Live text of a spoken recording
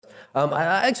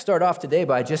I'd start off today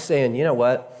by just saying, you know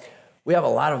what? We have a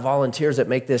lot of volunteers that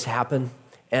make this happen.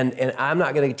 And I'm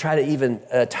not going to try to even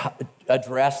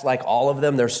address like all of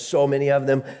them. There's so many of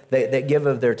them that give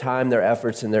of their time, their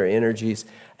efforts, and their energies.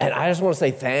 And I just want to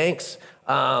say thanks.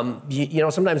 You know,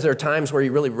 sometimes there are times where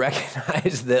you really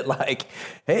recognize that, like,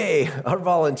 hey, our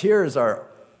volunteers are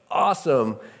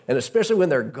awesome. And especially when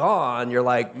they're gone, you're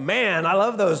like, man, I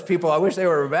love those people. I wish they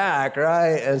were back,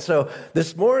 right? And so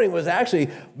this morning was actually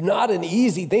not an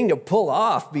easy thing to pull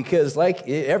off because, like,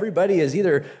 everybody has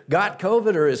either got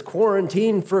COVID or is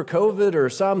quarantined for COVID or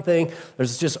something.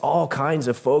 There's just all kinds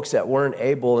of folks that weren't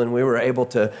able, and we were able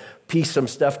to piece some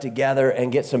stuff together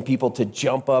and get some people to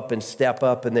jump up and step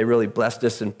up, and they really blessed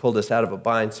us and pulled us out of a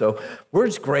bind. So we're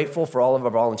just grateful for all of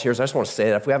our volunteers. I just want to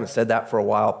say that. If we haven't said that for a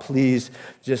while, please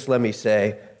just let me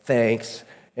say thanks.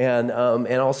 And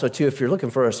also, too, if you're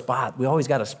looking for a spot, we always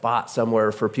got a spot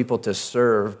somewhere for people to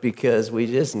serve because we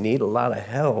just need a lot of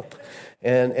help.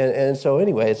 And so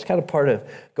anyway, it's kind of part of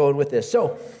going with this.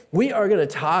 So we are going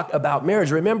to talk about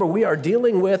marriage. Remember, we are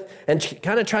dealing with and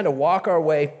kind of trying to walk our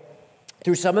way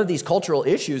through some of these cultural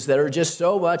issues that are just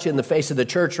so much in the face of the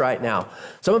church right now.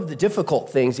 Some of the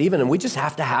difficult things even, and we just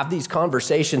have to have these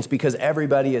conversations because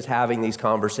everybody is having these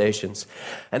conversations.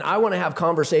 And I want to have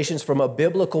conversations from a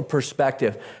biblical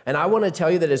perspective. And I want to tell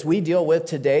you that as we deal with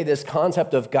today this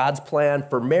concept of God's plan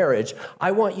for marriage,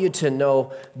 I want you to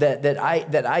know that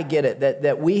I get it,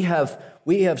 that we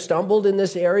have stumbled in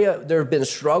this area. There have been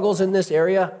struggles in this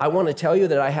area. I want to tell you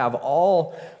that I have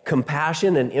all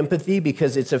compassion and empathy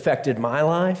because it's affected my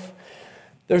life.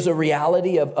 There's a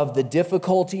reality of the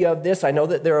difficulty of this. I know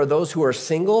that there are those who are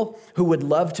single who would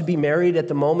love to be married at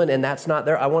the moment, and that's not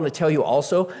there. I want to tell you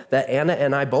also that Anna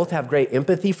and I both have great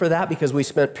empathy for that because we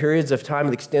spent periods of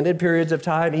time, extended periods of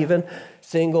time even,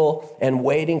 single and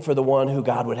waiting for the one who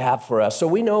God would have for us. So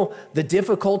we know the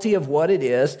difficulty of what it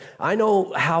is. I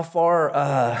know how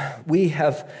far we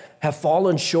have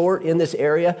fallen short in this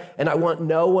area, and I want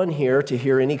no one here to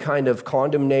hear any kind of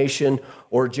condemnation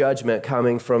or judgment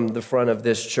coming from the front of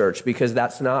this church because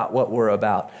that's not what we're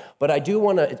about. But I do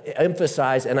want to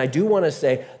emphasize, and I do want to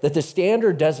say that the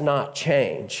standard does not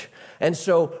change. And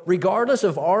so regardless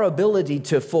of our ability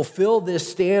to fulfill this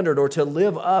standard or to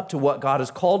live up to what God has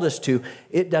called us to,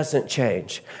 it doesn't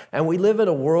change. And we live in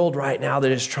a world right now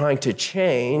that is trying to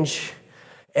change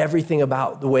everything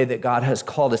about the way that God has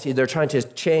called us. They're trying to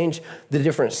change the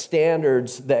different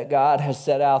standards that God has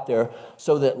set out there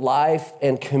so that life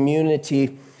and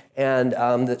community and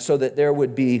so that there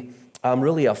would be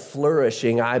really a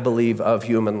flourishing, I believe, of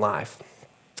human life.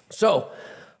 So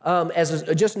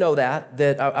just know that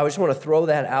I just want to throw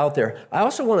that out there. I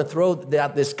also want to throw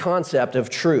out this concept of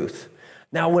truth.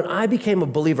 Now, when I became a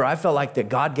believer, I felt like that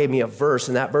God gave me a verse,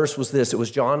 and that verse was this. It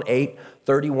was John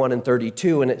 8:31 and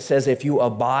 32, and it says, if you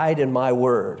abide in my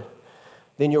word,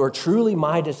 then you are truly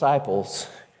my disciples,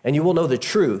 and you will know the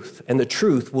truth, and the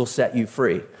truth will set you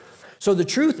free. So the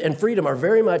truth and freedom are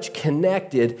very much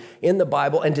connected in the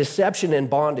Bible, and deception and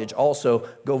bondage also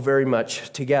go very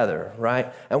much together,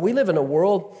 right? And we live in a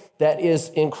world that is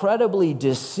incredibly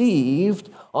deceived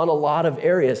on a lot of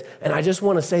areas, and I just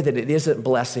want to say that it isn't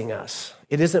blessing us.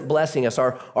 It isn't blessing us.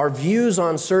 Our views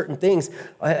on certain things,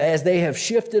 as they have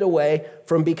shifted away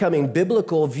from becoming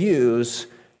biblical views,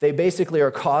 they basically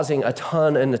are causing a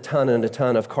ton and a ton and a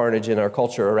ton of carnage in our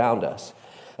culture around us.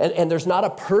 And there's not a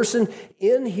person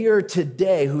in here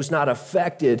today who's not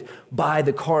affected by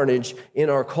the carnage in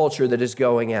our culture that is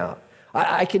going out.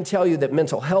 I can tell you that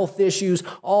mental health issues,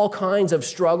 all kinds of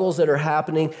struggles that are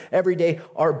happening every day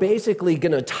are basically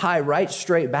going to tie right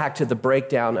straight back to the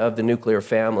breakdown of the nuclear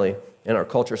family in our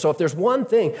culture. So if there's one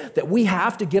thing that we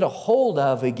have to get a hold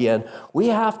of again, we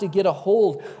have to get a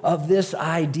hold of this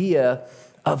idea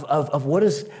of what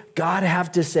does God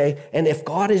have to say, and if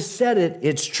God has said it,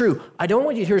 it's true. I don't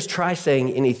want you to hear us try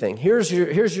saying anything. Here's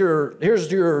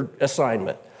your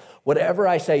assignment. Whatever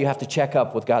I say, you have to check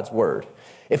up with God's word.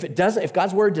 If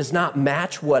God's word does not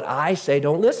match what I say,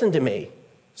 don't listen to me.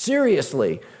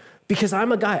 Seriously. Because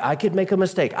I'm a guy, I could make a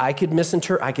mistake. I could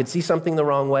misinterpret, I could see something the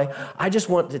wrong way. I just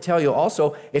want to tell you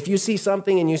also, if you see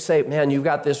something and you say, man, you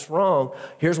got this wrong,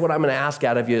 here's what I'm going to ask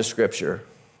out of you is scripture.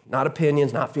 Not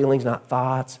opinions, not feelings, not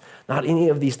thoughts, not any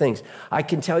of these things. I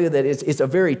can tell you that it's a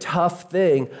very tough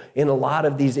thing in a lot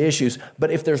of these issues.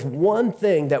 But if there's one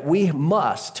thing that we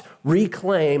must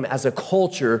reclaim as a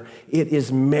culture, it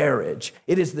is marriage.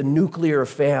 It is the nuclear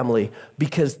family,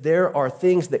 because there are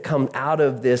things that come out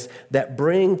of this that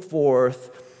bring forth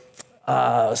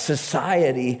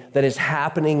society that is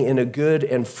happening in a good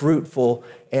and fruitful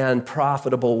and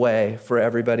profitable way for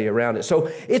everybody around it.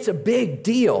 So it's a big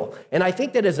deal. And I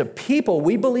think that as a people,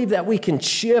 we believe that we can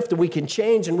shift and we can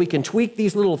change and we can tweak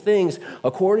these little things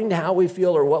according to how we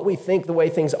feel or what we think the way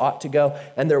things ought to go,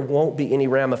 and there won't be any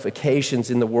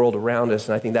ramifications in the world around us.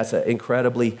 And I think that's an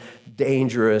incredibly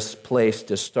dangerous place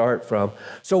to start from.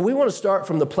 So we want to start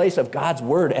from the place of God's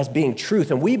word as being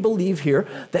truth. And we believe here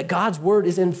that God's word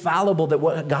is infallible, that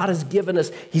what God has given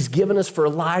us, he's given us for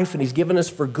life and he's given us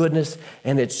for goodness,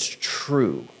 and it's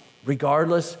true,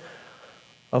 regardless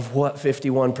of what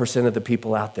 51% of the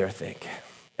people out there think.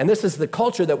 And this is the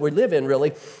culture that we live in,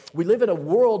 really. We live in a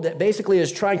world that basically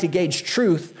is trying to gauge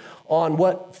truth on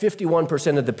what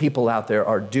 51% of the people out there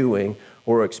are doing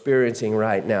or experiencing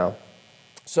right now.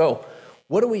 So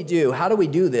what do we do? How do we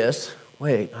do this?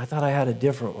 Wait, I thought I had a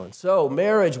different one. So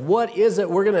marriage, what is it?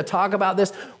 We're going to talk about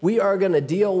this. We are going to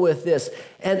deal with this.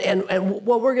 And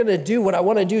what we're going to do, what I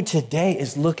want to do today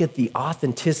is look at the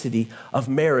authenticity of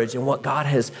marriage and what God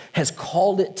has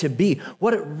called it to be,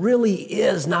 what it really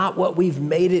is, not what we've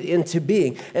made it into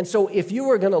being. And so if you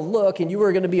were going to look and you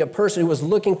were going to be a person who was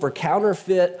looking for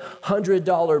counterfeit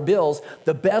 $100 bills,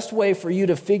 the best way for you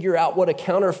to figure out what a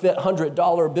counterfeit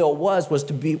 $100 bill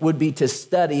would be to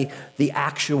study the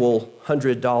actual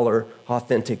 $100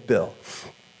 authentic bill.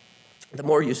 The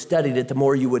more you studied it, the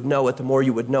more you would know it, the more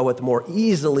you would know it, the more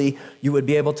easily you would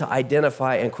be able to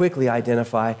identify and quickly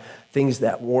identify things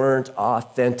that weren't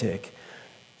authentic.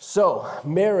 So,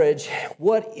 marriage,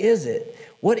 what is it?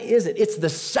 What is it? It's the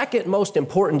second most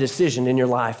important decision in your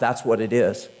life. That's what it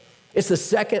is. It's the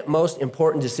second most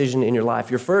important decision in your life.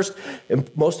 Your first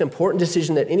most important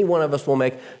decision that any one of us will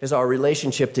make is our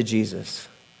relationship to Jesus.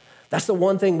 That's the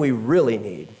one thing we really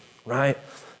need, right?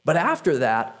 But after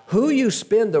that, who you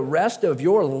spend the rest of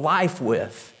your life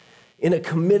with in a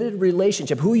committed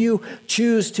relationship, who you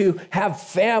choose to have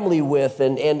family with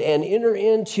and enter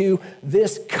into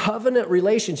this covenant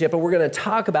relationship, and we're going to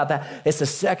talk about that, it's the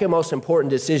second most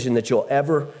important decision that you'll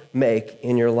ever make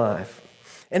in your life.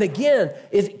 And again,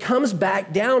 it comes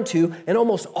back down to, and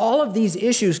almost all of these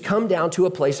issues come down to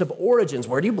a place of origins.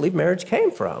 Where do you believe marriage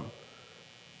came from?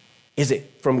 Is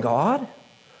it from God?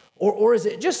 Or is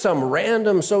it just some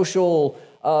random social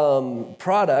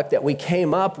product that we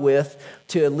came up with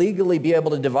to legally be able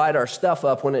to divide our stuff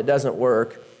up when it doesn't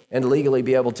work and legally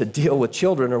be able to deal with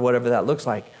children or whatever that looks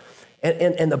like?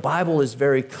 And the Bible is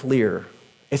very clear.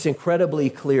 It's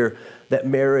incredibly clear that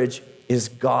marriage is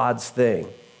God's thing.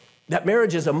 That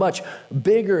marriage is a much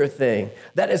bigger thing.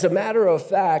 That as a matter of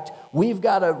fact, we've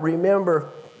got to remember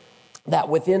that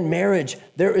within marriage,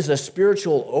 there is a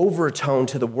spiritual overtone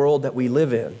to the world that we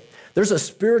live in. There's a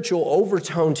spiritual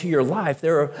overtone to your life.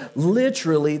 There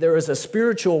is a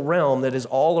spiritual realm that is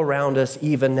all around us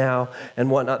even now and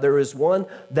whatnot. There is one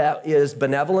that is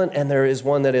benevolent and there is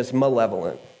one that is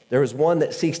malevolent. There is one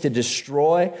that seeks to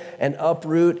destroy and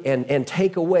uproot and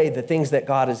take away the things that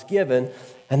God has given.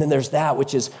 And then there's that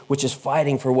which is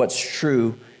fighting for what's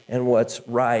true and what's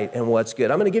right and what's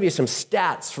good. I'm going to give you some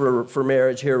stats for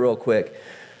marriage here real quick.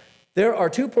 There are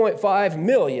 2.5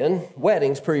 million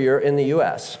weddings per year in the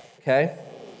U.S., okay?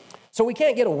 So we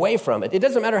can't get away from it. It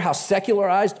doesn't matter how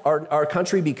secularized our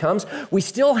country becomes. We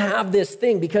still have this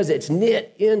thing because it's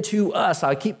knit into us.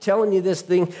 I keep telling you this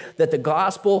thing that the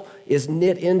gospel is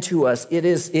knit into us.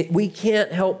 We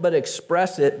can't help but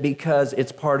express it because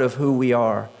it's part of who we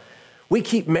are. We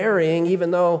keep marrying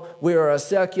even though we are a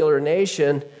secular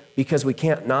nation because we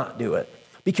can't not do it.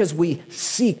 Because we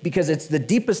seek, because it's the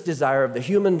deepest desire of the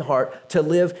human heart to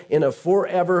live in a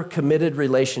forever committed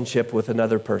relationship with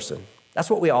another person. That's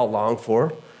what we all long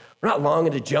for. We're not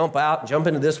longing to jump out and jump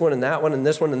into this one and that one and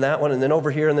this one and that one and then over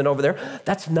here and then over there.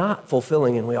 That's not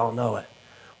fulfilling, and we all know it.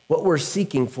 What we're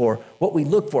seeking for, what we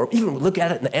look for, even we look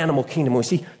at it in the animal kingdom, when we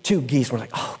see two geese, we're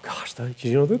like, oh gosh,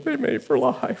 you know that they made for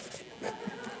life.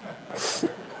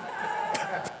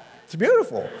 It's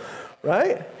beautiful,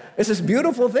 right? It's this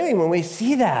beautiful thing when we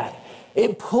see that.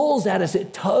 It pulls at us,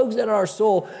 it tugs at our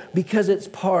soul because it's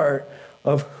part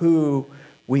of who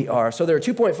we are. So there are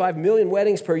 2.5 million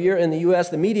weddings per year in the U.S.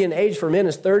 The median age for men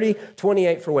is 30,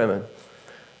 28 for women.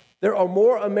 There are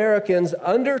more Americans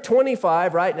under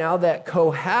 25 right now that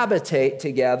cohabitate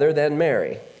together than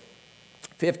marry.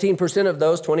 15% of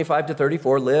those 25 to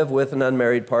 34 live with an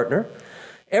unmarried partner.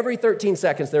 Every 13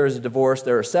 seconds there is a divorce.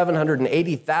 There are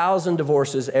 780,000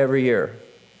 divorces every year.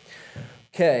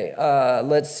 Okay,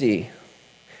 let's see.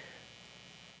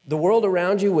 The world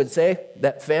around you would say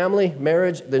that family,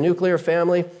 marriage, the nuclear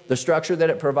family, the structure that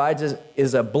it provides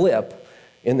is a blip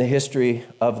in the history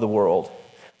of the world.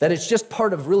 That it's just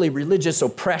part of really religious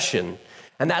oppression.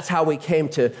 And that's how we came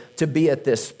to be at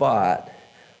this spot.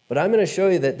 But I'm going to show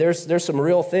you that there's some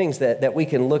real things that we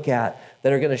can look at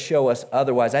that are going to show us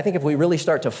otherwise. I think if we really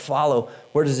start to follow,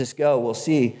 where does this go, we'll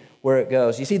see where it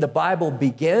goes. You see, the Bible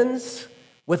begins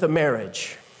with a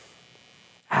marriage.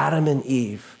 Adam and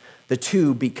Eve, the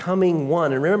two becoming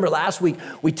one. And remember last week,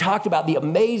 we talked about the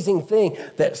amazing thing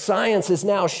that science has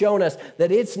now shown us,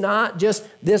 that it's not just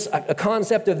this, a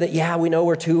concept of that, yeah, we know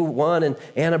we're two, one, and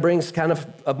Anna brings kind of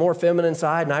a more feminine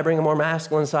side, and I bring a more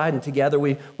masculine side, and together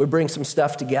we bring some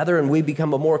stuff together, and we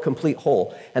become a more complete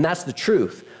whole. And that's the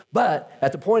truth. But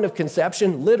at the point of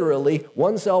conception, literally,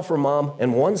 one cell from mom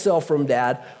and one cell from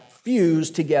dad fuse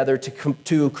together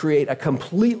to create a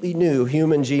completely new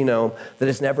human genome that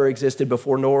has never existed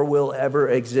before nor will ever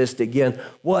exist again.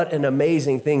 What an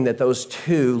amazing thing that those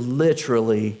two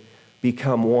literally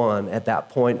become one at that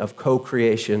point of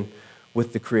co-creation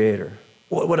with the Creator.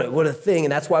 What a thing.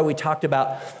 And that's why we talked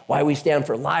about why we stand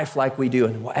for life like we do,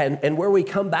 and where we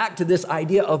come back to this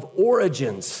idea of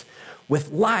origins.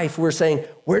 With life, we're saying,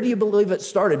 where do you believe it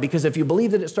started? Because if you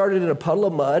believe that it started in a puddle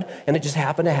of mud and it just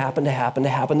happened to happen,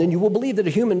 then you will believe that a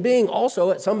human being also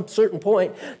at some certain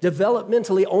point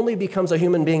developmentally only becomes a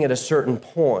human being at a certain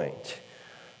point,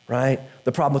 right?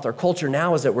 The problem with our culture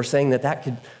now is that we're saying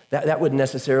that wouldn't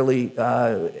necessarily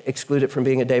exclude it from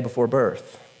being a day before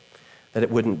birth, that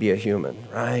it wouldn't be a human,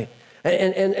 right?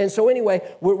 And so anyway,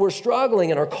 we're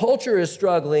struggling, and our culture is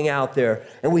struggling out there,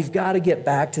 and we've got to get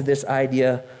back to this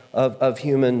idea of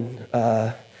human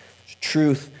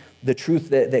truth, the truth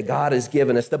that God has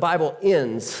given us. The Bible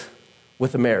ends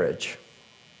with a marriage.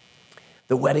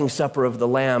 The wedding supper of the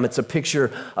Lamb, it's a picture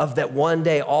of that one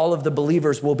day all of the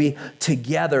believers will be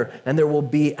together, and there will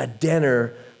be a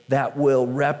dinner that will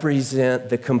represent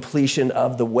the completion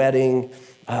of the wedding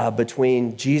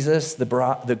between Jesus,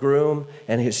 the groom,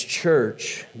 and his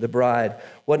church, the bride.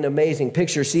 What an amazing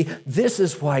picture. See, this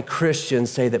is why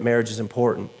Christians say that marriage is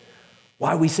important.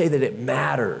 Why we say that it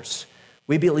matters.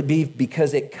 We believe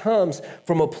because it comes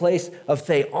from a place of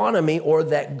theonomy, or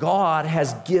that God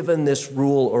has given this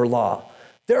rule or law.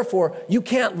 Therefore, you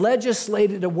can't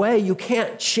legislate it away. You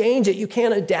can't change it. You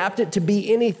can't adapt it to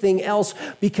be anything else,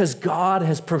 because God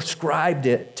has prescribed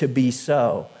it to be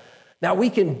so. Now,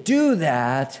 we can do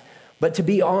that, but to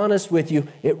be honest with you,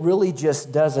 it really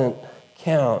just doesn't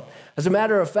count. As a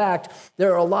matter of fact,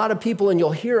 there are a lot of people, and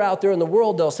you'll hear out there in the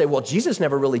world, they'll say, well, Jesus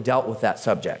never really dealt with that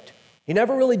subject. He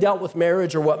never really dealt with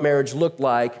marriage or what marriage looked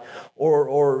like,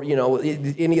 or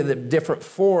any of the different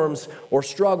forms or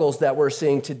struggles that we're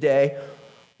seeing today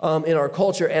in our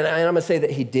culture. And I'm going to say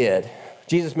that he did.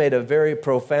 Jesus made a very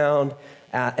profound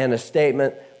and a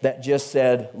statement that just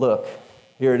said, look,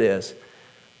 here it is.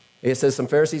 It says, some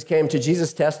Pharisees came to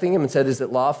Jesus testing him and said, is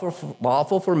it lawful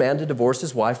for a man to divorce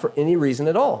his wife for any reason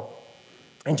at all?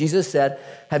 And Jesus said,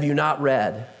 have you not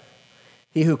read?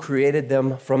 He who created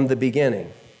them from the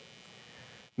beginning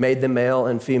made them male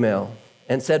and female,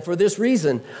 and said, for this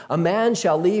reason, a man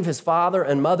shall leave his father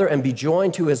and mother and be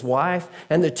joined to his wife,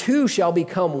 and the two shall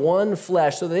become one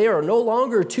flesh. So they are no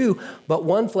longer two, but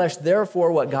one flesh.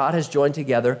 Therefore, what God has joined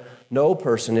together, no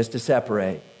person is to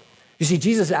separate. You see,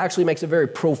 Jesus actually makes a very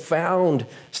profound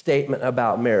statement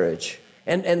about marriage.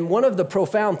 And one of the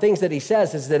profound things that he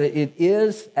says is that it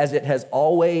is as it has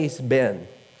always been.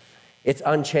 It's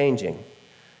unchanging.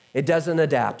 It doesn't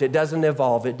adapt. It doesn't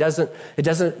evolve. It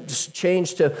doesn't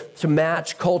change to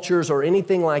match cultures or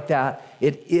anything like that.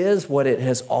 It is what it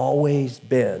has always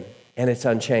been, and it's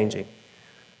unchanging.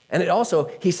 And it also,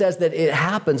 he says that it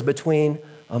happens between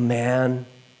a man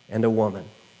and a woman.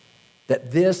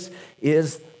 That this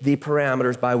is the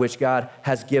parameters by which God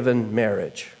has given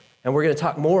marriage. And we're going to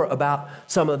talk more about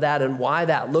some of that and why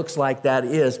that looks like that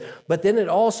is. But then it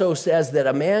also says that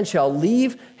a man shall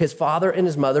leave his father and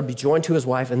his mother, be joined to his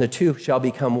wife, and the two shall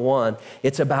become one.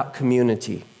 It's about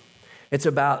community. It's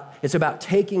about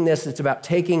taking this, it's about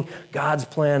taking God's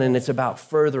plan, and it's about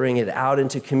furthering it out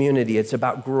into community. It's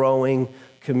about growing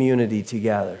community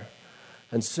together.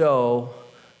 And so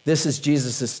this is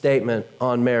Jesus' statement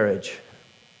on marriage.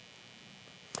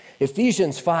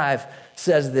 Ephesians 5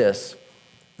 says this,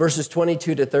 verses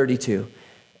 22 to 32.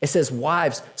 It says,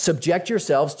 wives, subject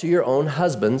yourselves to your own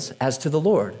husbands as to the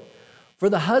Lord. For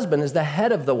the husband is the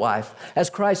head of the wife,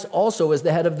 as Christ also is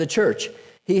the head of the church,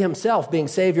 he himself being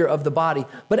Savior of the body.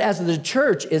 But as the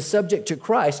church is subject to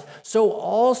Christ, so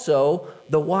also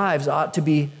the wives ought to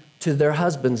be to their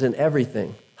husbands in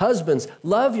everything. Husbands,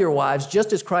 love your wives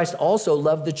just as Christ also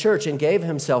loved the church and gave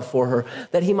himself for her,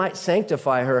 that he might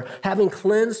sanctify her, having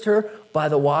cleansed her by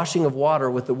the washing of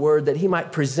water with the word, that he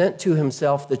might present to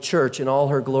himself the church in all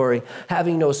her glory,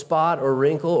 having no spot or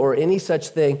wrinkle or any such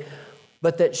thing,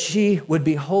 but that she would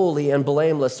be holy and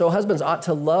blameless. So husbands ought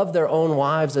to love their own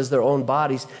wives as their own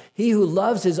bodies. He who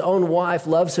loves his own wife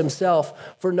loves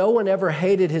himself, for no one ever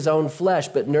hated his own flesh,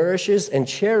 but nourishes and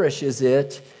cherishes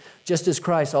it, just as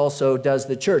Christ also does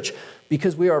the church.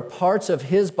 Because we are parts of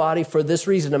his body, for this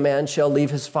reason a man shall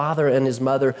leave his father and his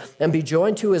mother and be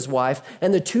joined to his wife,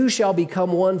 and the two shall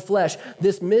become one flesh.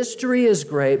 This mystery is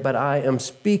great, but I am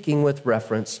speaking with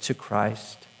reference to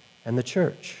Christ and the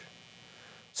church.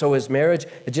 So is marriage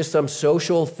just some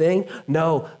social thing?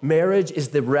 No, marriage is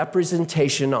the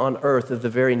representation on earth of the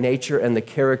very nature and the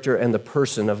character and the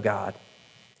person of God.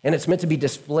 And it's meant to be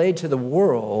displayed to the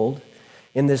world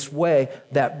in this way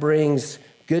that brings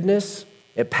goodness.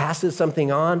 It passes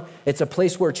something on. It's a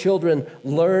place where children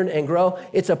learn and grow.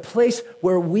 It's a place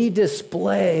where we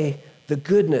display the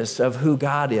goodness of who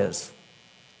God is.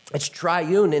 It's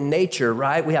triune in nature,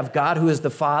 right? We have God who is the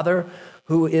Father,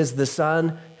 who is the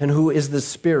Son, and who is the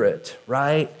Spirit,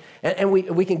 right? And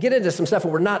we can get into some stuff,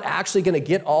 and we're not actually going to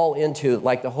get all into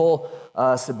like the whole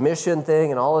submission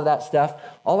thing and all of that stuff.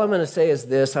 All I'm going to say is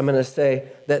this. I'm going to say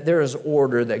that there is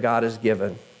order that God has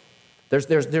given.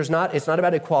 It's not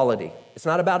about equality. It's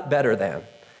not about better than.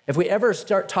 If we ever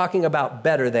start talking about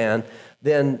better than,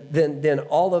 then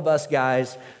all of us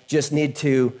guys just need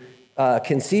to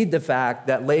concede the fact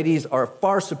that ladies are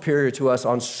far superior to us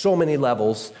on so many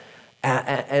levels,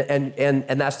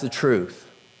 and that's the truth.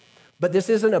 But this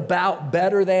isn't about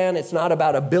better than. It's not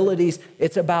about abilities.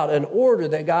 It's about an order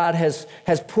that God has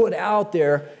put out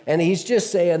there, and he's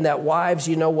just saying that wives,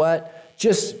 you know what?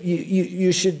 Just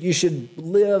you should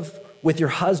live with your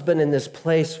husband in this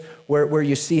place where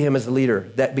you see him as a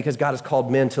leader, that because God has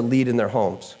called men to lead in their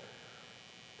homes.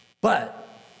 But,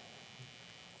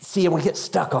 see, and we get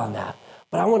stuck on that.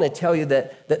 But I want to tell you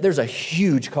that there's a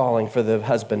huge calling for the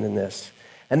husband in this.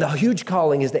 And the huge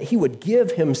calling is that he would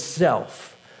give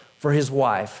himself for his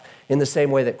wife in the same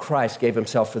way that Christ gave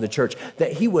himself for the church,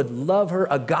 that he would love her,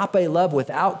 agape love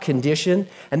without condition,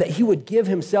 and that he would give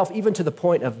himself even to the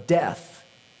point of death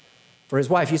for his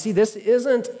wife. You see, this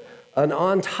isn't an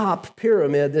on-top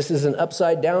pyramid. This is an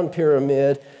upside-down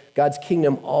pyramid. God's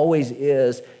kingdom always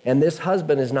is. And this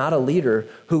husband is not a leader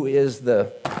who's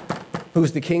the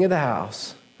king of the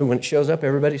house, who when it shows up,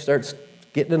 everybody starts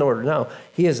getting in order. No,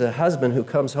 he is a husband who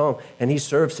comes home and he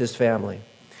serves his family.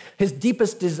 His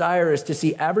deepest desire is to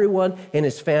see everyone in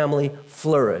his family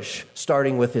flourish,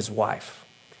 starting with his wife,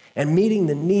 and meeting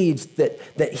the needs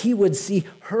that he would see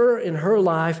her in her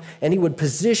life, and he would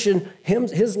position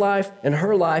his life and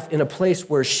her life in a place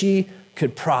where she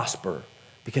could prosper,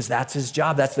 because that's his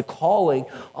job. That's the calling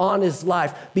on his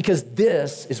life, because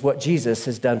this is what Jesus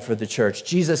has done for the church.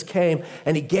 Jesus came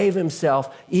and he gave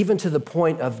himself even to the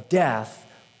point of death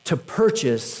to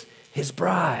purchase his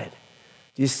bride.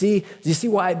 Do you see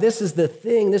why this is the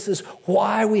thing? This is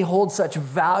why we hold such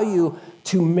value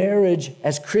to marriage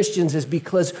as Christians, is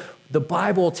because the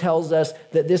Bible tells us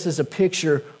that this is a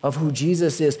picture of who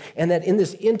Jesus is, and that in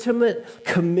this intimate,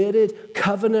 committed,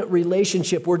 covenant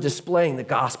relationship, we're displaying the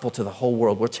gospel to the whole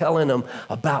world. We're telling them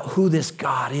about who this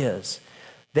God is.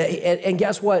 And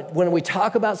guess what? When we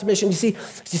talk about submission, you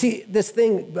see this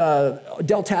thing,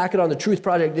 Del Tackett on the Truth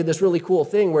Project did this really cool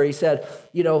thing where he said,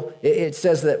 you know, it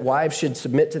says that wives should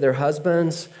submit to their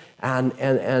husbands, and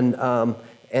that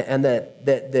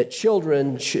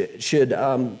children should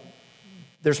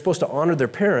they're supposed to honor their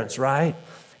parents, right?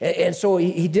 And so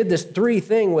he did this 3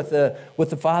 thing with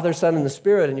the Father, Son, and the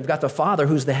Spirit. And you've got the Father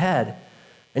who's the head.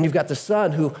 And you've got the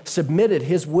Son who submitted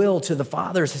his will to the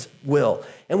Father's will.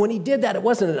 And when he did that, it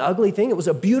wasn't an ugly thing. It was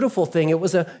a beautiful thing. It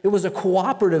was a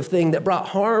cooperative thing that brought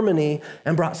harmony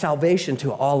and brought salvation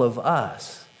to all of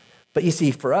us. But you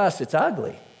see, for us, it's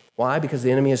ugly. Why? Because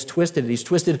the enemy has twisted it. He's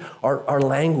twisted our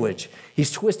language.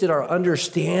 He's twisted our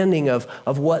understanding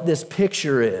of what this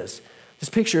picture is. This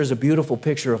picture is a beautiful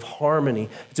picture of harmony.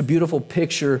 It's a beautiful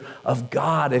picture of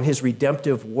God and his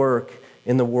redemptive work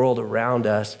in the world around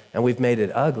us, and we've made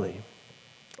it ugly.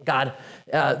 God,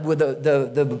 with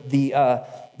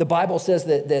the Bible says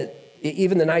that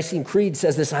even the Nicene Creed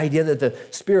says this idea that the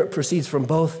Spirit proceeds from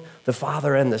both the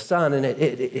Father and the Son,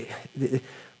 and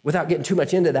without getting too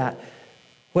much into that,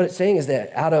 what it's saying is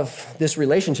that out of this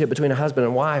relationship between a husband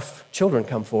and wife, children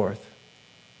come forth.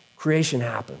 Creation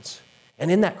happens. And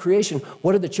in that creation,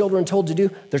 what are the children told to do?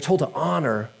 They're told to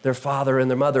honor their father and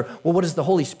their mother. Well, what does the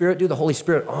Holy Spirit do? The Holy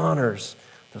Spirit honors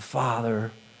the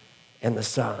Father and the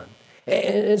Son.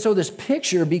 And so this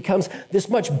picture becomes this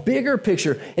much bigger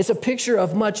picture. It's a picture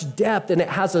of much depth, and it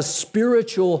has a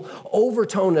spiritual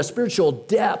overtone, a spiritual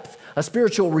depth, a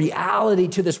spiritual reality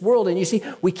to this world. And you see,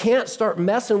 we can't start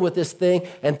messing with this thing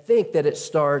and think that it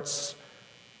starts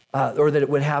or that it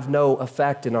would have no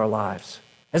effect in our lives.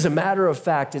 As a matter of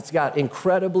fact, it's got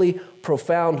incredibly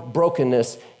profound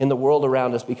brokenness in the world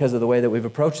around us because of the way that we've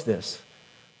approached this,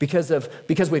 because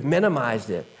we've minimized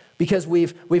it, because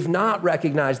we've not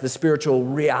recognized the spiritual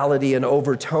reality and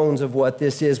overtones of what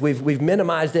this is. We've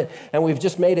minimized it, and we've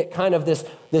just made it kind of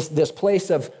this place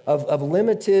of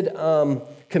limited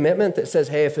commitment that says,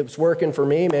 hey, if it's working for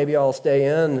me, maybe I'll stay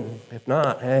in. And if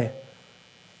not, hey,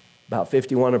 about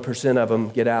 51% of them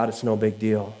get out. It's no big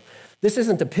deal. This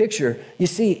isn't the picture. You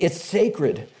see, it's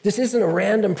sacred. This isn't a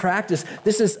random practice.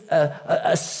 This is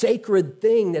a sacred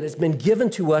thing that has been given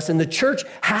to us, and the church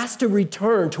has to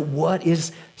return to what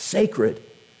is sacred.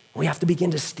 We have to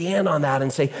begin to stand on that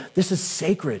and say, this is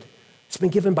sacred. It's been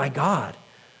given by God.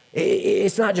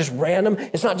 It's not just random.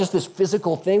 It's not just this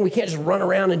physical thing. We can't just run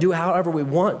around and do however we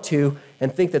want to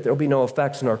and think that there'll be no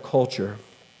effects in our culture.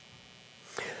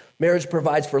 Marriage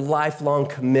provides for lifelong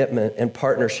commitment and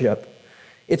partnership.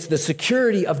 It's the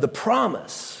security of the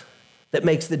promise that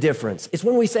makes the difference. It's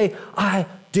when we say, I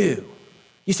do.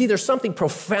 You see, there's something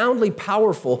profoundly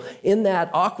powerful in that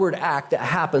awkward act that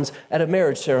happens at a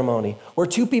marriage ceremony, where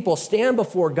two people stand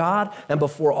before God and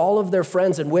before all of their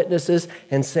friends and witnesses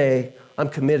and say, I'm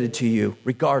committed to you,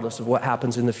 regardless of what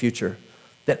happens in the future.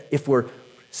 That if we're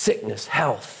sickness,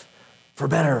 health, for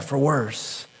better, for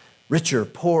worse, richer,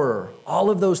 poorer, all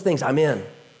of those things, I'm in.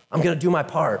 I'm going to do my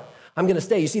part. I'm going to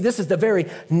stay. You see, this is the very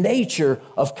nature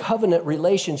of covenant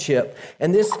relationship.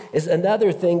 And this is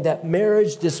another thing that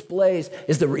marriage displays,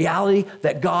 is the reality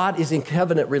that God is in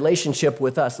covenant relationship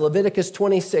with us. Leviticus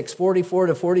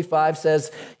 26:44-45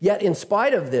 says, yet in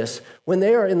spite of this, when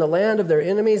they are in the land of their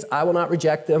enemies, I will not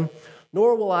reject them,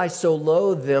 nor will I so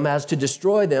loathe them as to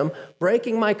destroy them,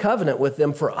 breaking my covenant with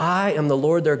them, for I am the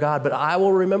Lord their God, but I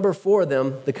will remember for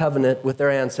them the covenant with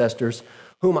their ancestors,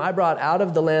 whom I brought out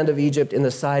of the land of Egypt in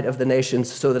the sight of the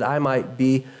nations, so that I might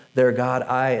be their God.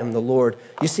 I am the Lord.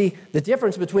 You see, the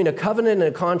difference between a covenant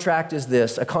and a contract is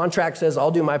this. A contract says,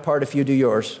 I'll do my part if you do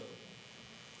yours.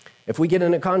 If we get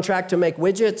in a contract to make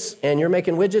widgets, and you're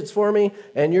making widgets for me,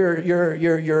 and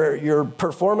your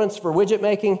performance for widget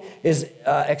making is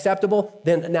acceptable,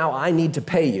 then now I need to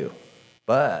pay you.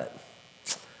 But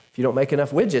if you don't make enough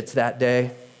widgets that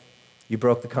day, you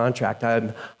broke the contract.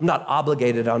 I'm not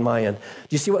obligated on my end. Do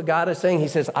you see what God is saying? He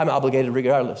says, I'm obligated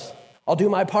regardless. I'll do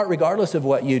my part regardless of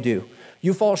what you do.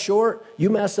 You fall short, you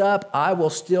mess up, I will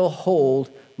still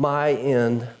hold my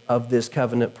end of this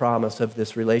covenant promise, of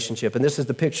this relationship. And this is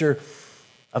the picture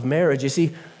of marriage. You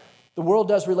see, the world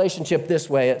does relationship this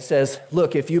way. It says,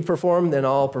 look, if you perform, then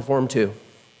I'll perform too.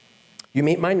 You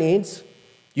meet my needs.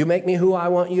 You make me who I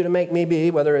want you to make me be,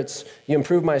 whether it's you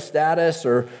improve my status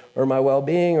or my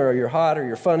well-being, or you're hot or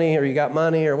you're funny or you got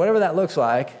money or whatever that looks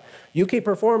like. You keep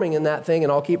performing in that thing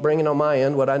and I'll keep bringing on my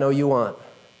end what I know you want.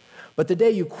 But the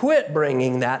day you quit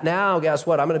bringing that, now guess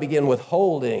what? I'm going to begin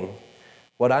withholding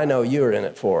what I know you're in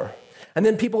it for. And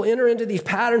then people enter into these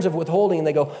patterns of withholding and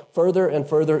they go further and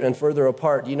further and further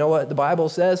apart. Do you know what the Bible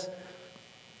says?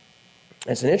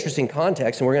 It's an interesting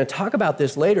context, and we're going to talk about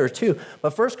this later too.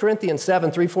 But 1 Corinthians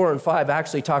 7:3, 4, and 5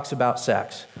 actually talks about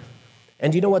sex.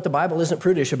 And do you know what? The Bible isn't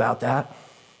prudish about that.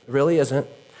 It really isn't.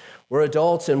 We're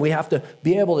adults, and we have to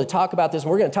be able to talk about this.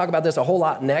 And we're going to talk about this a whole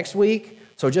lot next week,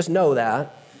 so just know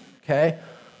that, okay?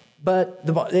 But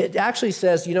it actually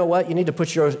says, you know what? You need to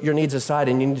put your needs aside,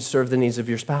 and you need to serve the needs of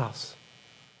your spouse.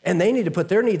 And they need to put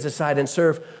their needs aside and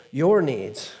serve your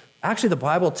needs. Actually, the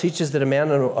Bible teaches that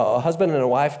a husband and a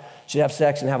wife should have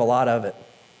sex and have a lot of it.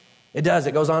 It does.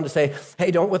 It goes on to say, hey,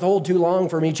 don't withhold too long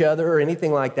from each other or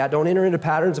anything like that. Don't enter into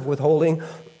patterns of withholding.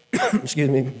 Excuse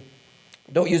me.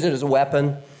 Don't use it as a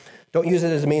weapon. Don't use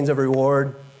it as a means of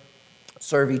reward.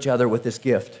 Serve each other with this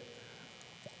gift.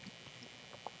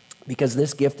 Because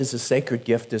this gift is a sacred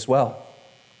gift as well.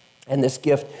 And this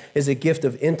gift is a gift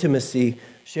of intimacy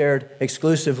shared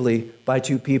exclusively by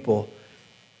two people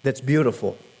that's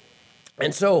beautiful.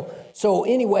 And so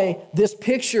anyway, this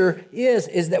picture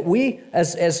is that we,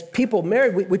 as people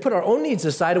married, we put our own needs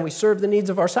aside and we serve the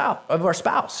needs of our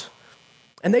spouse.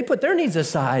 And they put their needs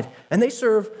aside and they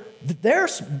serve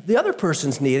the other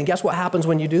person's need. And guess what happens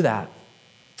when you do that?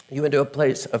 You into a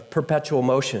place of perpetual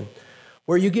motion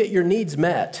where you get your needs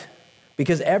met,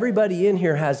 because everybody in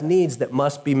here has needs that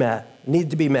must be met,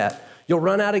 need to be met. You'll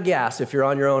run out of gas if you're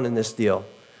on your own in this deal.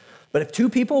 But if two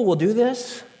people will do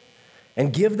this,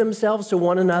 and give themselves to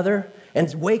one another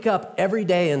and wake up every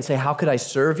day and say, how could I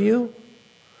serve you?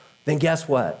 Then guess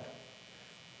what?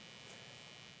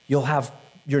 You'll have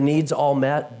your needs all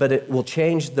met, but it will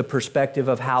change the perspective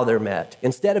of how they're met.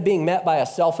 Instead of being met by a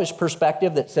selfish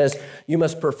perspective that says, you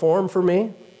must perform for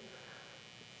me,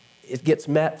 it gets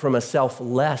met from a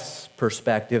selfless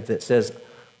perspective that says,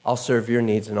 I'll serve your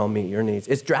needs and I'll meet your needs.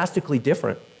 It's drastically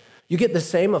different. You get the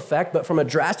same effect, but from a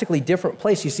drastically different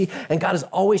place, you see, and God is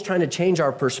always trying to change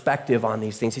our perspective on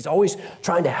these things. He's always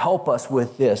trying to help us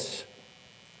with this.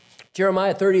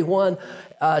 Jeremiah 31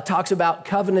 talks about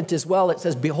covenant as well. It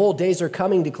says, behold, days are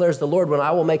coming, declares the Lord, when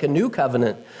I will make a new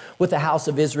covenant with the house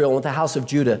of Israel and with the house of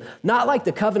Judah. Not like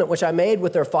the covenant which I made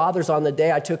with their fathers on the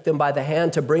day I took them by the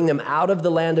hand to bring them out of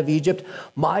the land of Egypt,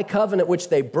 my covenant which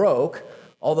they broke,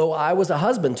 although I was a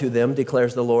husband to them,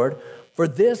 declares the Lord. For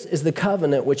this is the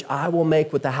covenant which I will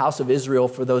make with the house of Israel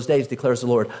for those days, declares the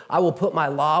Lord. I will put my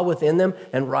law within them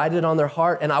and write it on their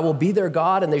heart, and I will be their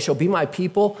God, and they shall be my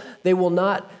people. They will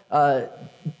not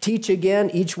teach again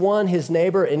each one his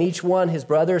neighbor and each one his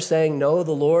brother, saying, know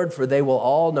the Lord, for they will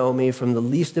all know me, from the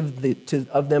least of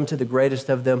them to the greatest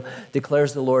of them,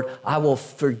 declares the Lord. I will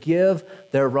forgive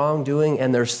their wrongdoing,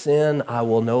 and their sin I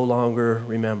will no longer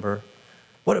remember.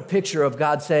 What a picture of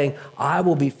God saying, I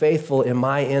will be faithful in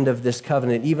my end of this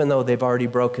covenant, even though they've already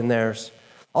broken theirs.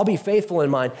 I'll be faithful in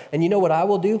mine. And you know what I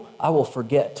will do? I will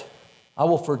forget. I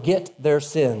will forget their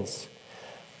sins.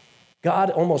 God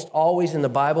almost always in the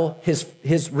Bible,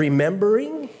 his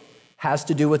remembering has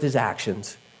to do with his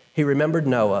actions. He remembered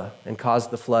Noah and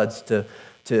caused the floods to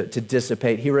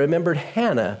dissipate. He remembered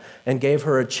Hannah and gave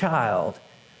her a child.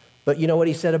 But you know what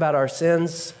he said about our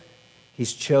sins?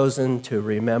 He's chosen to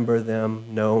remember them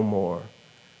no more.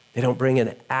 They don't bring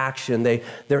an action.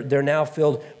 They're now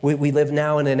filled. We live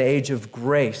now in an age of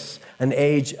grace, an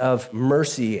age of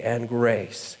mercy and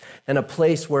grace, and a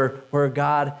place where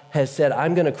God has said,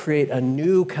 I'm going to create a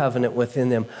new covenant within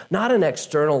them. Not an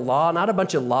external law, not a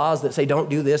bunch of laws that say don't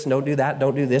do this, don't do that,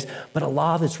 don't do this, but a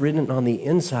law that's written on the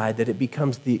inside that it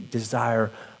becomes the desire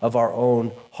of our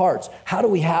own hearts. How do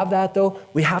we have that, though?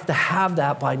 We have to have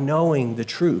that by knowing the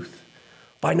truth.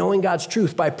 By knowing God's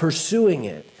truth, by pursuing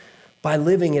it, by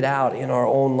living it out in our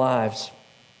own lives,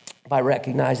 by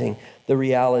recognizing the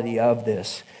reality of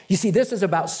this. You see, this is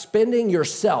about spending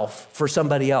yourself for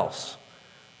somebody else.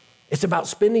 It's about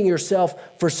spending yourself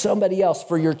for somebody else,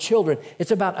 for your children.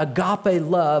 It's about agape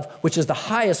love, which is the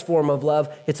highest form of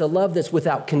love. It's a love that's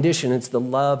without condition. It's the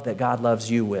love that God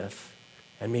loves you with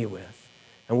and me with.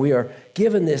 And we are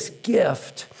given this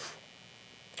gift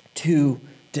to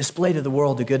display to the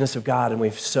world the goodness of God, and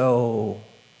we've so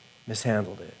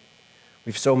mishandled it.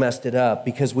 We've so messed it up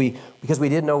because we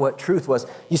didn't know what truth was.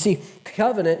 You see,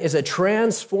 covenant is a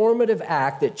transformative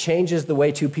act that changes the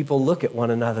way two people look at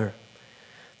one another,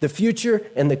 the future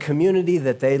and the community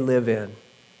that they live in.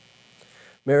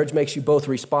 Marriage makes you both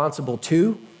responsible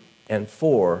to and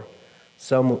for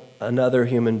another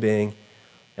human being,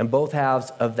 and both halves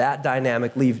of that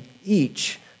dynamic leave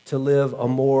each to live a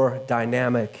more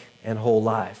dynamic and whole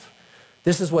life.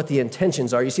 This is what the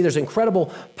intentions are. You see, there's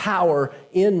incredible power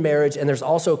in marriage, and there's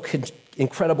also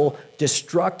incredible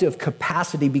destructive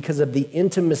capacity because of the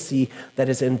intimacy that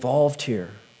is involved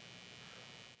here.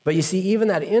 But you see, even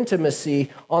that intimacy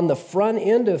on the front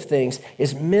end of things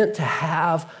is meant to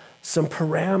have some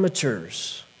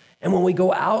parameters. And when we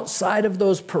go outside of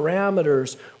those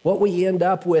parameters, what we end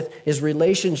up with is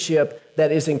relationship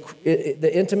that is,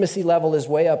 the intimacy level is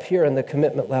way up here and the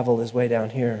commitment level is way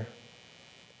down here.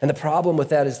 And the problem with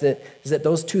that is that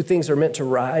those two things are meant to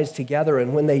rise together.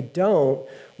 And when they don't,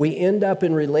 we end up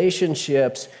in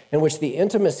relationships in which the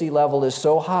intimacy level is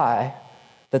so high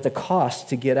that the cost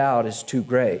to get out is too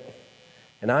great.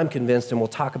 And I'm convinced, and we'll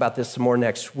talk about this some more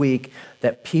next week,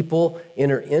 that people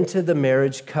enter into the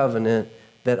marriage covenant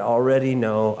that already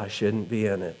know I shouldn't be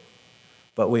in it.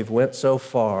 But we've went so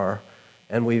far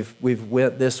and we've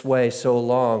went this way so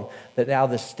long that now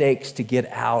the stakes to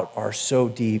get out are so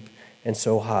deep and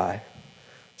so high.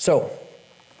 So,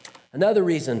 another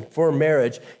reason for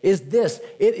marriage is this.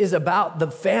 It is about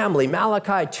the family.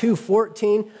 Malachi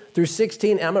 2:14 through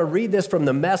 16. And I'm going to read this from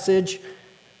the Message.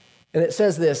 And it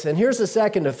says this, and here's the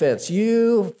second offense.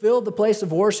 You filled the place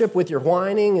of worship with your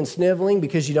whining and sniveling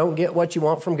because you don't get what you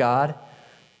want from God.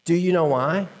 Do you know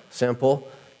why? Simple.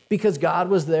 Because God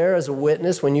was there as a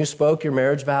witness when you spoke your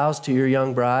marriage vows to your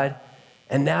young bride.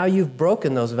 And now you've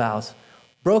broken those vows.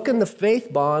 Broken the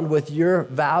faith bond with your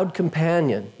vowed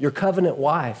companion, your covenant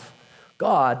wife.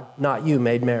 God, not you,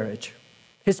 made marriage.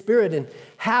 His Spirit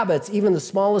inhabits even the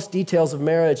smallest details of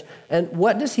marriage. And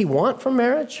what does he want from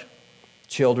marriage?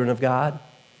 Children of God.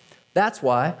 That's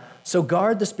why. So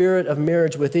guard the spirit of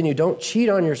marriage within you. Don't cheat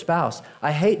on your spouse.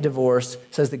 I hate divorce,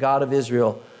 says the God of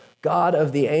Israel. God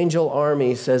of the angel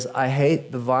army says, I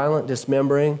hate the violent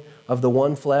dismembering of the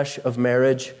one flesh of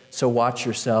marriage. So watch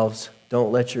yourselves.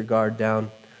 Don't let your guard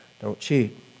down. Don't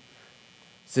cheat.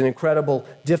 It's an incredible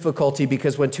difficulty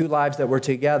because when two lives that were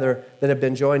together that have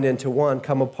been joined into one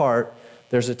come apart,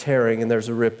 there's a tearing and there's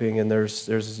a ripping and there's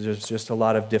just a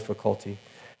lot of difficulty.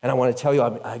 And I want to tell you,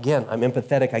 I'm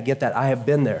empathetic. I get that. I have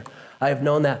been there. I have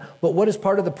known that. But what is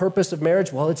part of the purpose of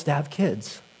marriage? Well, it's to have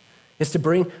kids. It's to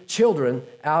bring children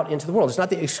out into the world. It's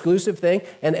not the exclusive thing.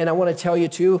 And I want to tell you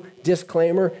too,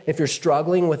 disclaimer, if you're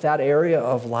struggling with that area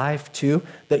of life too,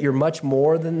 that you're much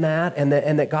more than that and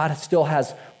that God still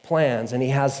has plans and he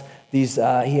has these,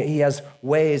 he has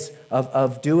ways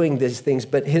of doing these things.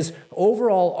 But his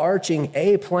overall arching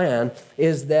plan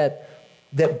is that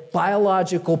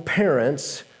biological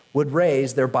parents would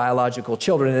raise their biological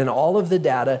children. And all of the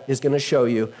data is going to show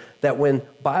you that when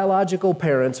biological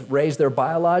parents raise their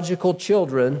biological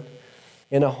children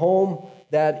in a home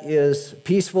that is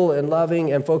peaceful and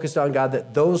loving and focused on God,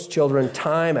 that those children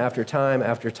time after time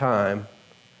after time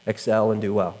excel and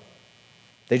do well.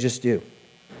 They just do.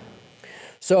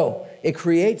 So it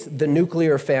creates the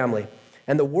nuclear family.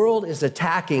 And the world is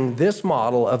attacking this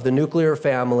model of the nuclear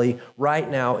family right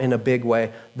now in a big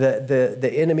way.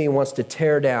 The enemy wants to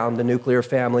tear down the nuclear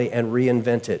family and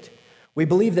reinvent it. We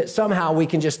believe that somehow we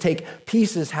can just take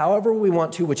pieces however we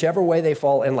want to, whichever way they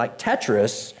fall, and like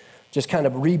Tetris, just kind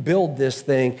of rebuild this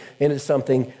thing into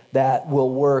something that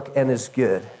will work and is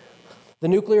good. The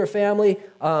nuclear family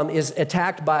is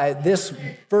attacked by this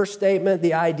first statement,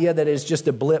 the idea that it's just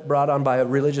a blip brought on by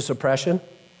religious oppression.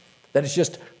 That it's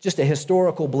just a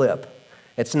historical blip.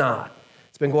 It's not.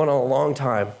 It's been going on a long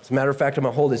time. As a matter of fact, I'm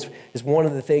going to hold this is one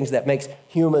of the things that makes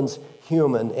humans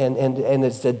human, and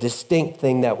it's a distinct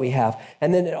thing that we have.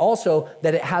 And then also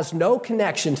that it has no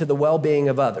connection to the well-being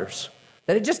of others.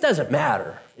 That it just doesn't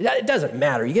matter. It doesn't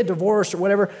matter. You get divorced or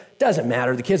whatever, it doesn't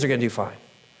matter. The kids are going to do fine.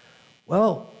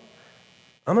 Well,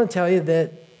 I'm going to tell you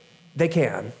that they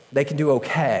can. They can do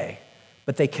okay,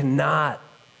 but they cannot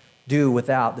do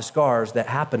without the scars that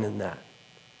happen in that.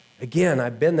 Again,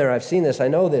 I've been there, I've seen this, I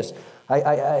know this.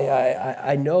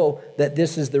 I know that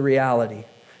this is the reality.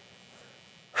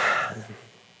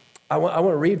 I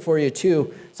want to read for you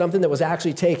too, something that was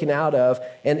actually taken out of,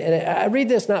 and I read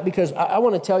this not because, I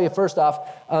want to tell you first off,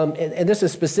 and this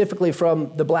is specifically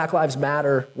from the Black Lives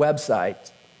Matter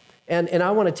website, and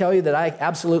I want to tell you that I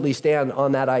absolutely stand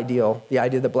on that ideal, the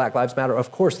idea that Black Lives Matter.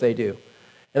 Of course they do.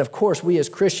 And of course, we as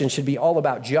Christians should be all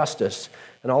about justice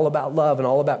and all about love and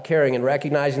all about caring and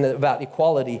recognizing that about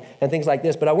equality and things like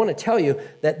this. But I want to tell you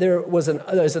that there's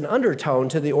an undertone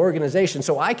to the organization.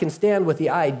 So I can stand with the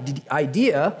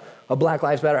idea of Black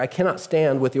Lives Matter. I cannot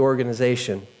stand with the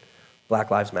organization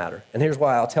Black Lives Matter. And here's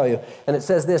why, I'll tell you. And it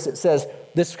says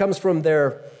this comes from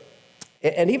their,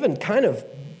 and even kind of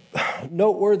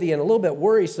noteworthy and a little bit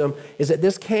worrisome, is that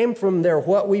this came from their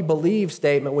what we believe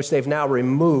statement, which they've now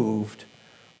removed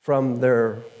from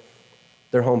their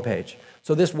homepage.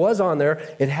 So this was on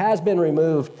there. It has been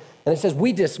removed. And it says,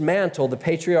 we dismantle the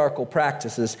patriarchal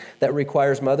practices that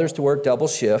requires mothers to work double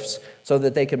shifts so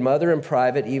that they can mother in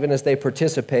private even as they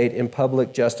participate in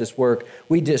public justice work.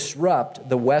 We disrupt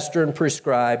the Western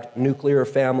prescribed nuclear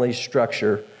family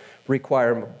structure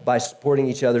required by supporting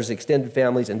each other's extended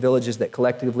families and villages that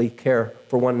collectively care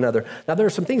for one another. Now, there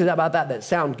are some things about that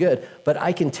sound good, but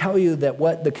I can tell you that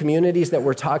what the communities that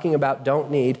we're talking about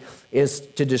don't need is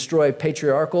to destroy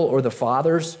patriarchal or the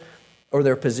fathers or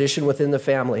their position within the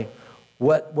family.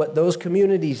 What those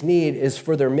communities need is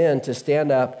for their men to stand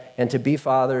up and to be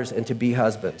fathers and to be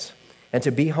husbands and to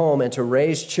be home and to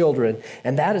raise children.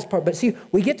 And that is part, but see,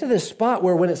 we get to this spot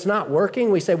where when it's not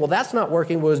working, we say, well, that's not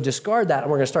working, we'll discard that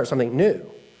and we're gonna start something new.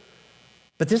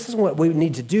 But this is what we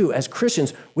need to do as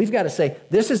Christians. We've got to say,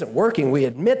 this isn't working, we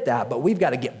admit that, but we've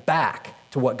got to get back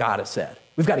to what God has said.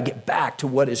 We've got to get back to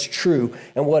what is true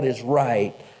and what is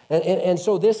right. And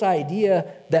so this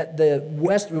idea that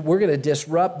we're going to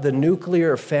disrupt the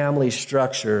nuclear family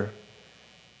structure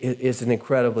is an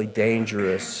incredibly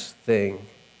dangerous thing.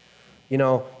 You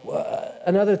know,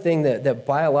 another thing that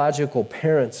biological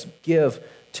parents give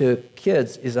to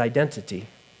kids is identity.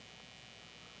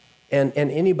 And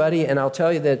anybody, and I'll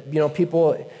tell you that,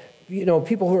 people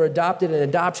who are adopted, and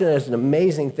adoption is an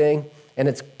amazing thing, and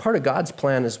it's part of God's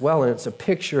plan as well, and it's a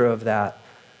picture of that.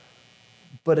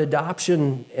 But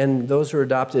adoption and those who are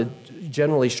adopted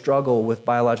generally struggle with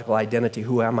biological identity.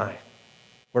 Who am I?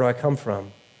 Where do I come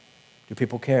from? Do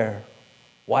people care?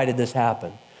 Why did this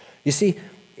happen? You see,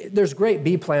 there's great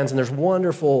B plans and there's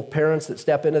wonderful parents that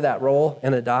step into that role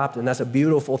and adopt, and that's a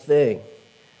beautiful thing.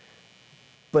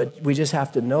 But we just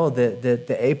have to know that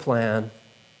the A plan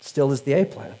still is the A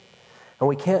plan. And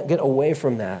we can't get away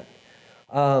from that.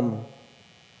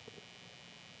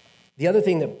 The other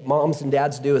thing that moms and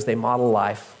dads do is they model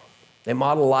life. They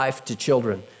model life to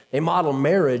children. They model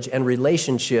marriage and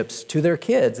relationships to their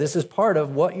kids. This is part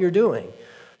of what you're doing.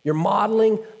 You're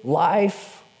modeling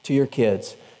life to your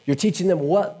kids. You're teaching them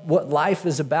what life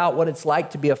is about, what it's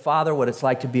like to be a father, what it's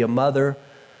like to be a mother.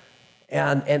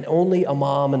 And only a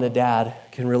mom and a dad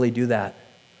can really do that.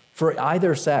 For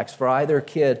either sex, for either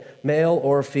kid, male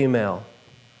or female.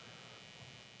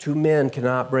 Two men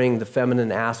cannot bring the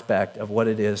feminine aspect of what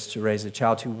it is to raise a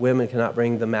child. Two women cannot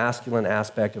bring the masculine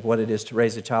aspect of what it is to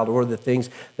raise a child, or the things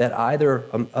that either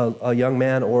a young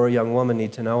man or a young woman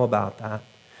need to know about that.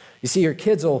 You see, your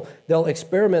kids they'll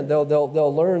experiment,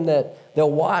 they'll learn that, they'll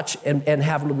watch and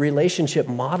have a relationship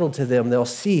modeled to them. They'll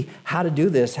see how to do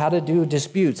this, how to do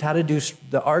disputes, how to do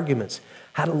the arguments,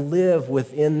 how to live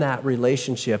within that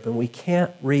relationship. And we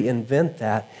can't reinvent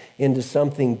that into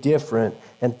something different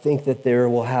and think that there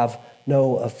will have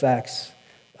no effects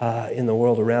in the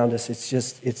world around us. It's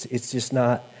just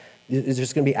not. There's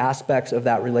just going to be aspects of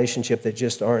that relationship that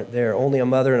just aren't there. Only a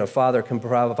mother and a father can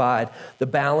provide the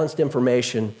balanced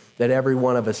information that every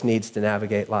one of us needs to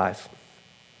navigate life.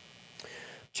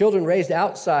 Children raised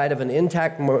outside of an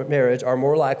intact marriage are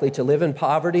more likely to live in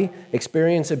poverty,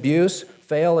 experience abuse,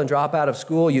 fail and drop out of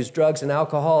school, use drugs and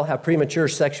alcohol, have premature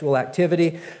sexual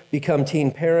activity, become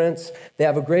teen parents. They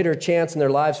have a greater chance in their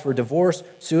lives for divorce,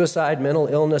 suicide, mental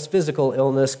illness, physical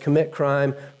illness, commit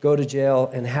crime, go to jail,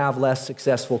 and have less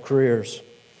successful careers.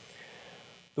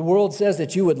 The world says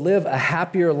that you would live a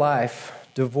happier life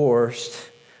divorced,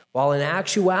 while in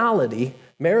actuality,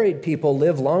 married people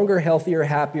live longer, healthier,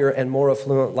 happier, and more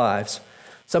affluent lives.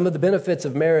 Some of the benefits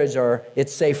of marriage are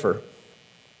it's safer.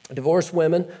 Divorced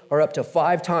women are up to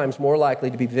 5 times more likely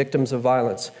to be victims of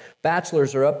violence.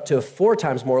 Bachelors are up to 4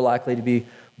 times more likely to be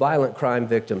violent crime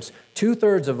victims.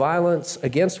 2/3 of violence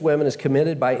against women is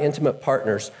committed by intimate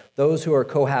partners. Those who are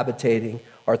cohabitating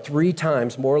are 3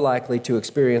 times more likely to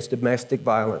experience domestic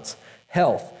violence.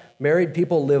 Health. Married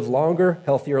people live longer,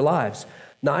 healthier lives.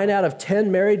 9 out of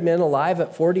 10 married men alive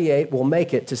at 48 will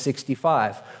make it to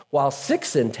 65, while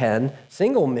 6 in 10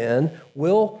 single men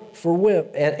will,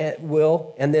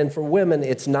 and then for women,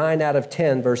 it's 9 out of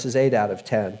 10 versus 8 out of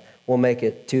 10 will make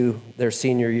it to their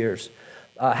senior years.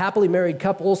 Happily married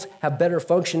couples have better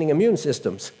functioning immune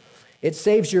systems. It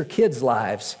saves your kids'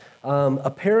 lives. A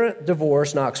parent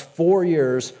divorce knocks 4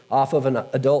 years off of an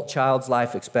adult child's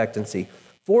life expectancy.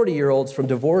 40-year-olds from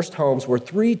divorced homes were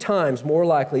 3 times more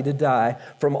likely to die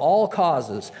from all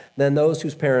causes than those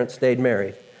whose parents stayed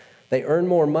married. They earn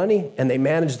more money and they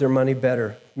manage their money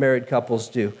better. Married couples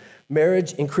do.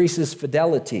 Marriage increases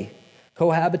fidelity.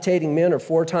 Cohabitating men are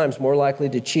 4 times more likely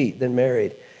to cheat than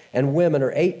married, and women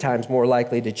are 8 times more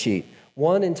likely to cheat.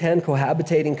 1 in 10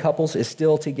 cohabitating couples is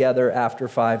still together after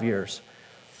 5 years.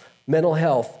 Mental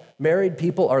health. Married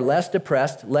people are less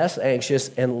depressed, less anxious,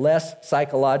 and less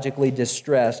psychologically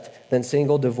distressed than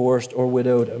single, divorced, or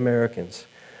widowed Americans.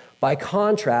 By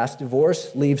contrast,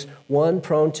 divorce leaves one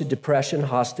prone to depression,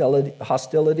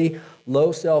 hostility,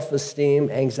 low self-esteem,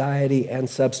 anxiety, and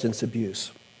substance abuse.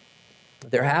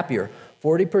 They're happier.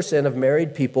 40% of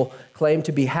married people claim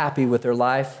to be happy with their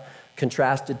life,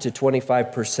 contrasted to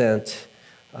 25%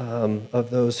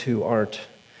 of those who aren't.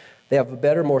 They have a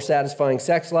better, more satisfying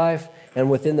sex life, and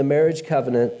within the marriage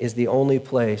covenant is the only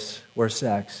place where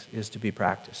sex is to be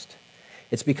practiced.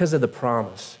 It's because of the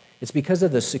promise. It's because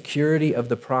of the security of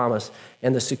the promise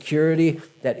and the security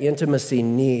that intimacy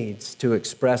needs to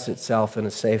express itself in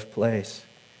a safe place.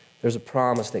 There's a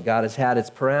promise that God has had. It's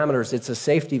parameters. It's a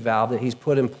safety valve that He's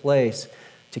put in place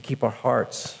to keep our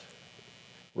hearts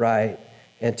right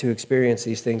and to experience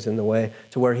these things in the way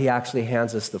to where He actually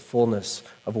hands us the fullness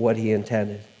of what He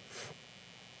intended.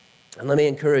 And let me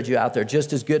encourage you out there,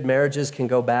 just as good marriages can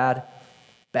go bad,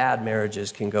 bad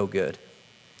marriages can go good.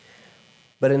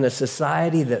 But in a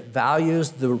society that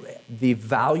values the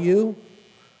value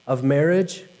of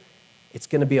marriage, it's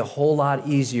going to be a whole lot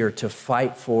easier to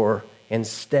fight for and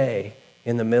stay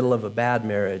in the middle of a bad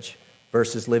marriage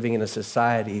versus living in a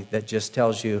society that just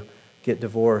tells you, get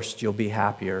divorced, you'll be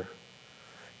happier.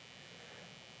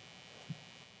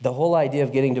 The whole idea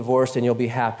of getting divorced and you'll be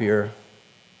happier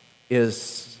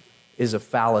is a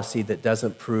fallacy that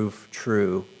doesn't prove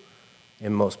true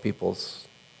in most people's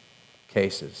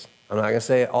cases. I'm not going to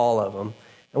say all of them,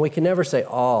 and we can never say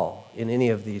all in any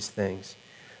of these things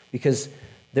because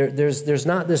there's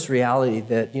not this reality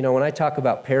that, you know, when I talk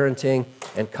about parenting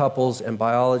and couples and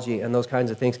biology and those kinds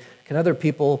of things, can other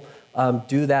people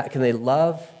do that? Can they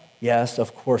love? Yes,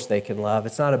 of course they can love.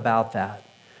 It's not about that.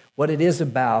 What it is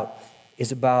about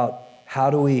how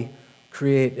do we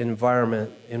create an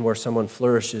environment in where someone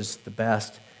flourishes the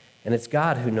best, and it's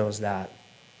God who knows that.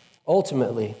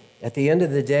 Ultimately, at the end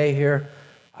of the day here,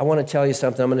 I want to tell you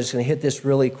something. I'm just going to hit this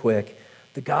really quick.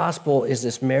 The gospel is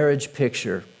this marriage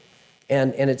picture,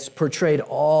 and it's portrayed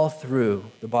all through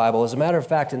the Bible. As a matter of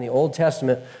fact, in the Old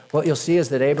Testament, what you'll see is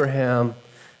that Abraham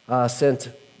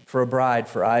sent for a bride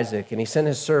for Isaac, and he sent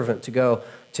his servant to go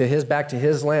back to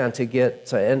his land to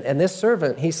get, and this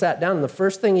servant, he sat down, and the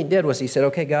first thing he did was he said,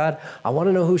 okay, God, I want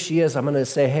to know who she is. I'm going to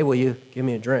say, hey, will you give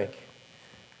me a drink?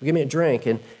 Give me a drink.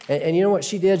 And you know what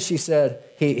she did? She said,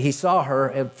 he saw her,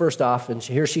 and first off, and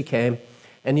here she came,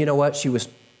 and you know what? She was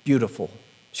beautiful.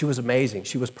 She was amazing.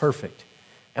 She was perfect.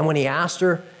 And when he asked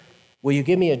her, will you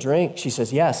give me a drink? She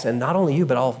says, yes, and not only you,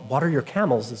 but I'll water your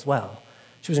camels as well.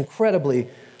 She was incredibly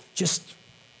just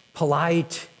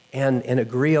polite and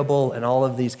agreeable and all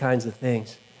of these kinds of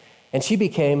things. And she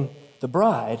became the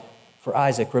bride for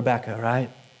Isaac, Rebekah, right?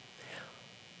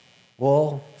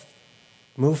 Well,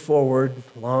 move forward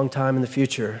a long time in the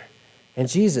future, and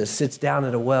Jesus sits down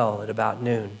at a well at about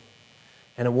noon.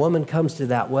 And a woman comes to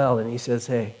that well, and he says,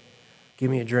 hey, give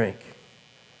me a drink.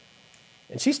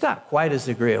 And she's not quite as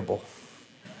agreeable.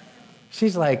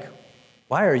 She's like,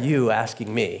 why are you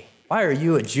asking me? Why are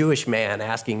you, a Jewish man,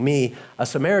 asking me, a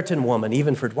Samaritan woman,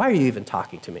 why are you even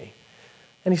talking to me?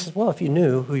 And he says, well, if you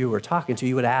knew who you were talking to,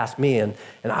 you would ask me, and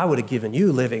I would have given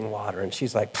you living water. And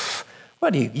she's like,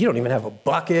 what you don't even have a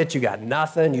bucket, you got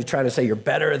nothing, you're trying to say you're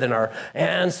better than our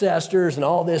ancestors and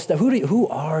all this stuff. Who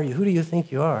are you? Who do you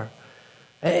think you are?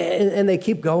 And they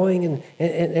keep going,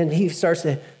 and he starts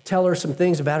to tell her some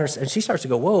things about her, and she starts to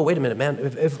go, whoa, wait a minute, man,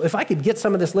 if I could get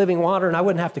some of this living water and I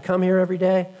wouldn't have to come here every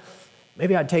day,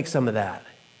 maybe I'd take some of that.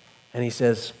 And he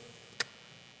says,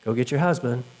 go get your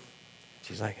husband.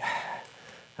 She's like, I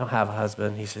don't have a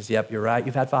husband. He says, yep, you're right,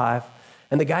 you've had 5.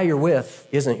 And the guy you're with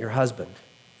isn't your husband.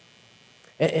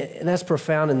 And that's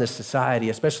profound in this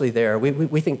society, especially there.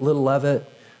 We think little of it,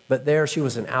 but there she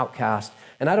was an outcast.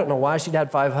 And I don't know why she'd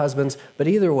had 5 husbands, but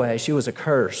either way, she was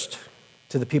accursed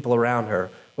to the people around her.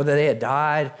 Whether they had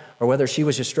died or whether she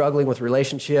was just struggling with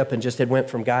relationship and just had went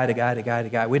from guy to guy to guy to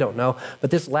guy, we don't know. But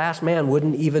this last man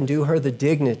wouldn't even do her the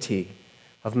dignity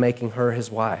of making her his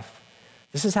wife.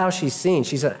 This is how she's seen.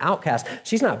 She's an outcast.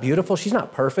 She's not beautiful. She's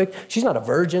not perfect. She's not a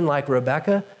virgin like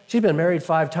Rebekah. She's been married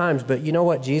 5 times. But you know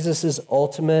what Jesus'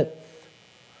 ultimate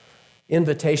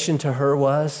invitation to her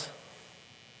was?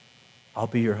 I'll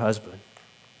be your husband.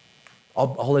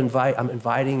 I'm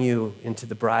inviting you into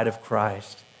the bride of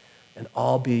Christ, and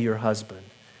I'll be your husband.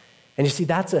 And you see,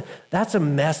 that's a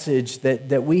message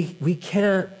that we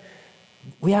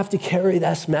have to carry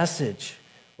this message.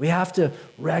 We have to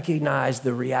recognize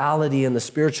the reality and the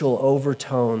spiritual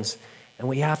overtones, and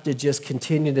we have to just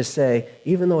continue to say,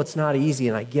 even though it's not easy,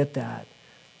 and I get that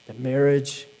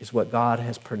marriage is what God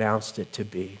has pronounced it to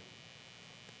be.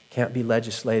 It can't be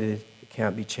legislated, it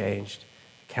can't be changed,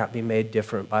 it can't be made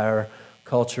different by our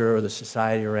culture or the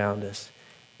society around us.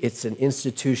 It's an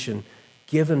institution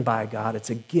given by God, it's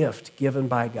a gift given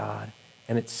by God,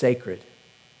 and it's sacred.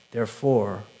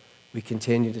 Therefore, we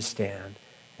continue to stand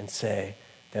and say,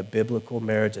 that biblical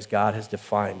marriage, as God has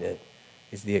defined it,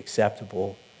 is the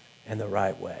acceptable and the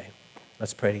right way.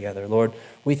 Let's pray together. Lord,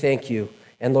 we thank you.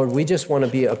 And Lord, we just want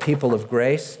to be a people of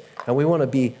grace, and we want to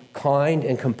be kind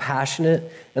and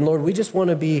compassionate. And Lord, we just want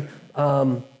to be, we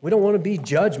don't want to be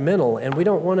judgmental, and we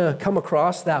don't want to come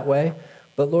across that way.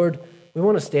 But Lord, we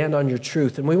want to stand on your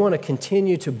truth, and we want to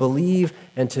continue to believe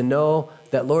and to know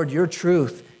that, Lord, your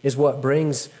truth is what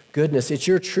brings goodness. It's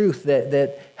your truth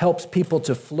that helps people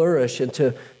to flourish and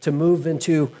to move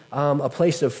into a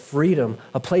place of freedom,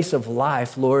 a place of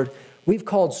life, Lord. We've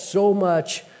called so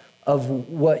much of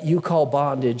what you call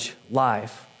bondage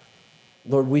life.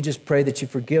 Lord, we just pray that you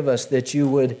forgive us, that you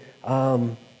would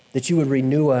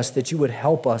renew us, that you would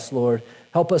help us, Lord.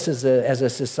 Help us as a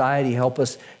society, help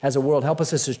us as a world, help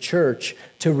us as a church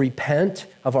to repent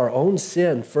of our own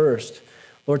sin first.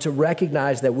 Lord, to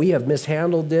recognize that we have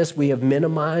mishandled this, we have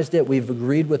minimized it, we've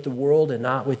agreed with the world and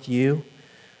not with you,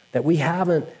 that we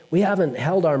haven't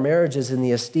held our marriages in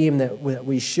the esteem that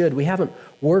we should. We haven't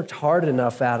worked hard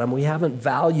enough at them. We haven't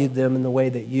valued them in the way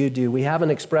that you do. We haven't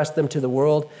expressed them to the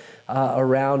world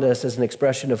around us as an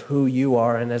expression of who you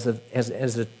are and as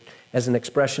an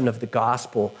expression of the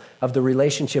gospel, of the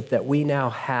relationship that we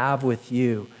now have with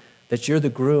you, that you're the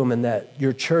groom and that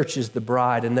your church is the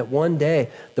bride, and that one day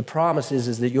the promise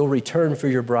is that you'll return for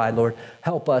your bride. Lord,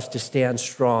 help us to stand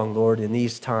strong, Lord, in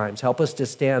these times. Help us to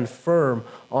stand firm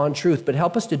on truth, but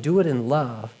help us to do it in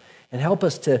love, and help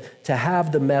us to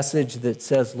have the message that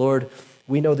says, Lord,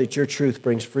 we know that your truth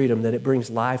brings freedom, that it brings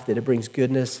life, that it brings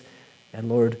goodness, and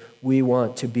Lord, we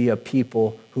want to be a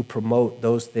people who promote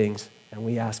those things, and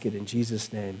we ask it in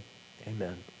Jesus' name.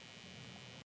 Amen.